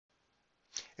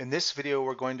In this video,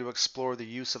 we're going to explore the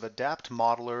use of Adapt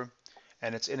Modeler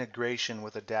and its integration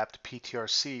with Adapt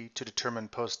PTRC to determine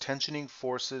post-tensioning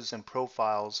forces and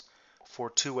profiles for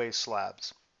two-way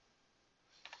slabs.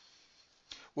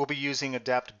 We'll be using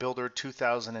Adapt Builder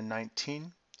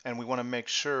 2019, and we want to make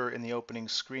sure in the opening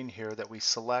screen here that we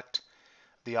select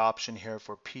the option here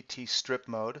for PT strip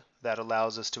mode. That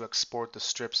allows us to export the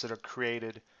strips that are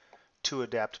created to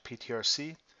Adapt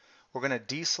PTRC. We're going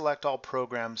to deselect all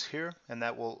programs here, and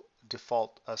that will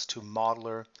default us to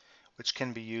Modeler, which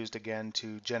can be used again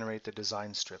to generate the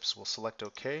design strips. We'll select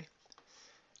OK,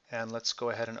 and let's go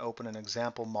ahead and open an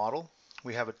example model.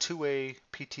 We have a two-way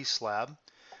PT slab.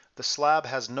 The slab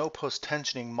has no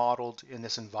post-tensioning modeled in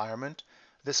this environment.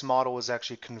 This model was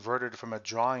actually converted from a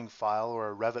drawing file or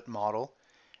a Revit model,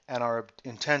 and our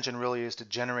intention really is to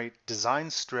generate design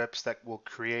strips that will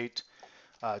create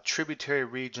tributary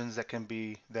regions that can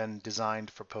be then designed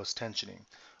for post-tensioning.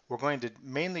 We're going to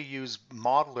mainly use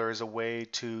Modeler as a way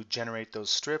to generate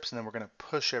those strips, and then we're going to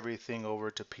push everything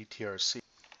over to PTRC.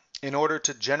 In order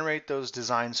to generate those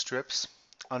design strips,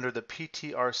 under the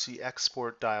PTRC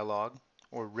export dialog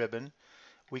or ribbon,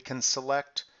 we can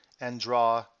select and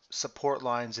draw support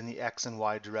lines in the X and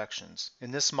Y directions. In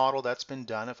this model, that's been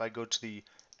done. If I go to the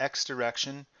X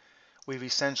direction, we've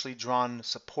essentially drawn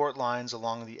support lines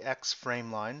along the X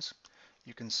frame lines.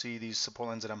 You can see these support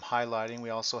lines that I'm highlighting.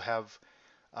 We also have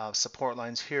support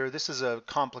lines here. This is a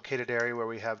complicated area where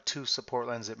we have two support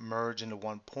lines that merge into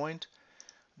one point.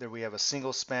 There we have a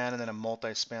single span and then a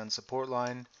multi-span support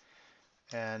line.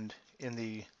 And in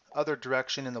the other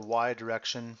direction, in the Y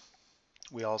direction,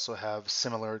 we also have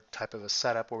similar type of a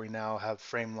setup where we now have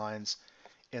frame lines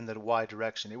in the Y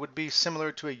direction. It would be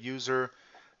similar to a user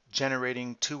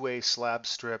generating two-way slab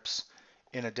strips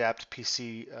in Adapt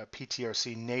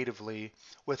PTRC natively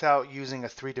without using a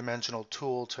three-dimensional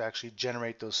tool to actually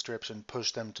generate those strips and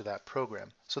push them to that program.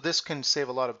 So this can save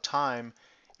a lot of time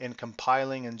in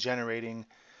compiling and generating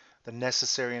the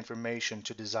necessary information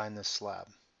to design this slab.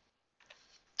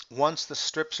 Once the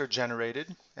strips are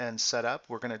generated and set up,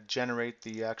 we're going to generate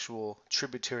the actual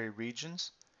tributary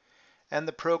regions. And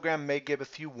the program may give a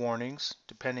few warnings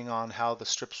depending on how the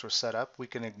strips were set up. We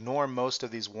can ignore most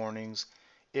of these warnings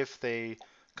if they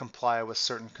comply with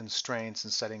certain constraints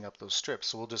in setting up those strips.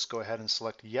 So we'll just go ahead and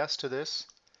select yes to this.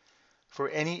 For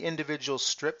any individual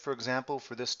strip, for example,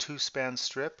 for this two-span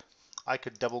strip, I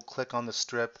could double click on the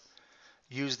strip,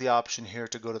 use the option here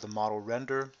to go to the model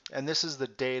render, and this is the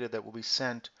data that will be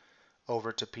sent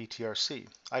over to PTRC.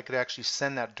 I could actually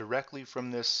send that directly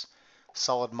from this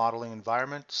solid modeling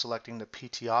environment, selecting the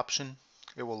PT option.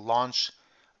 It will launch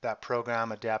that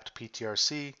program, Adapt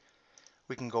PTRC.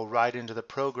 We can go right into the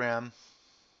program.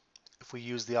 If we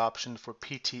use the option for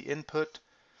PT input,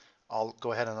 I'll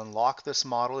go ahead and unlock this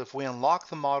model. If we unlock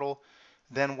the model,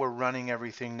 then we're running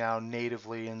everything now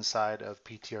natively inside of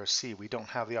PTRC. We don't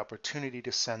have the opportunity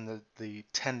to send the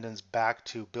tendons back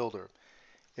to Builder.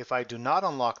 If I do not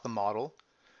unlock the model,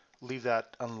 leave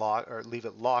that unlocked, or leave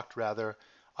it locked rather,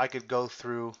 I could go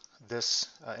through this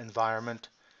environment,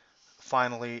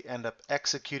 finally end up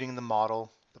executing the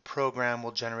model. The program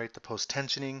will generate the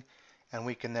post-tensioning, and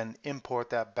we can then import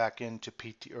that back into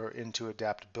into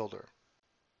Adapt Builder.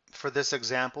 For this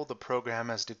example, the program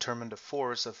has determined a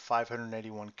force of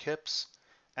 581 kips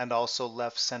and also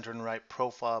left, center, and right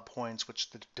profile points which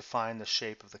define the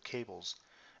shape of the cables.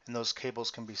 And those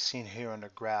cables can be seen here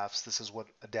under graphs. This is what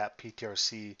Adapt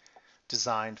PTRC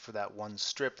designed for that one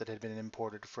strip that had been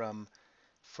imported from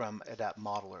Adapt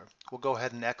Modeler. We'll go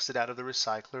ahead and exit out of the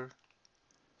recycler.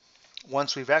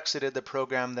 Once we've exited, the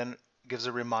program then gives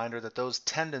a reminder that those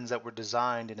tendons that were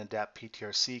designed in Adapt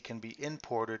PTRC can be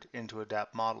imported into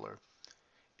Adapt Modeler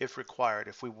if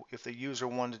required. If the user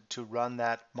wanted to run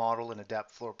that model in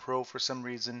Adapt Floor Pro for some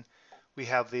reason, we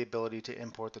have the ability to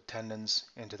import the tendons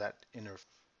into that interface.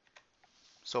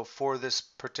 So for this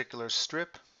particular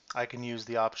strip, I can use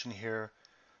the option here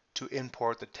to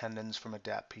import the tendons from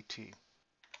Adapt PT.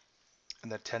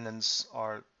 And the tendons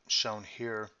are shown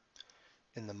here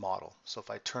in the model. So if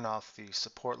I turn off the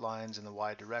support lines in the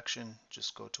Y direction,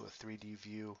 just go to a 3D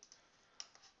view,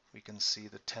 we can see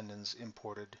the tendons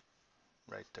imported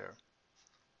right there.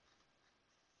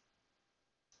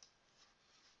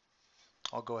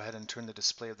 I'll go ahead and turn the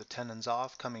display of the tendons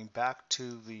off. Coming back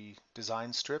to the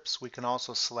design strips, we can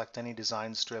also select any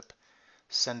design strip,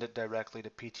 send it directly to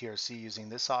PTRC using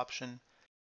this option.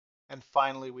 And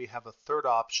finally, we have a third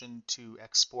option to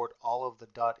export all of the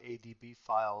 .adb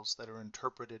files that are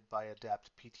interpreted by Adapt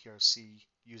PTRC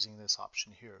using this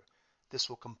option here. This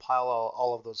will compile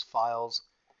all of those files,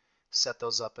 set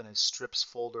those up in a strips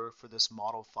folder for this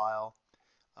model file,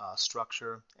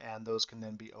 structure, and those can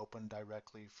then be opened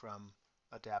directly from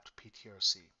Adapt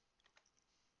PTRC.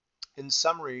 In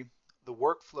summary, the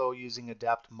workflow using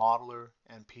Adapt Modeler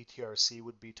and PTRC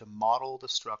would be to model the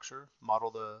structure,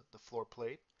 model the floor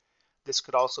plate. This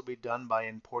could also be done by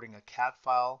importing a CAD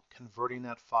file, converting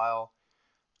that file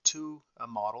to a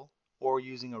model, or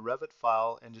using a Revit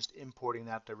file and just importing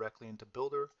that directly into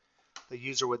Builder. The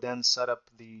user would then set up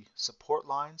the support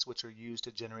lines, which are used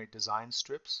to generate design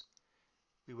strips.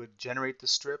 We would generate the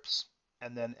strips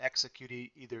and then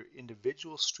execute either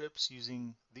individual strips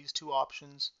using these two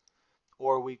options,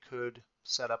 or we could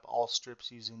set up all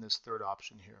strips using this third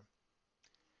option here.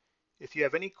 If you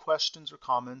have any questions or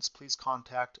comments, please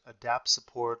contact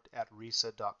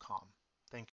adaptsupport@resa.com.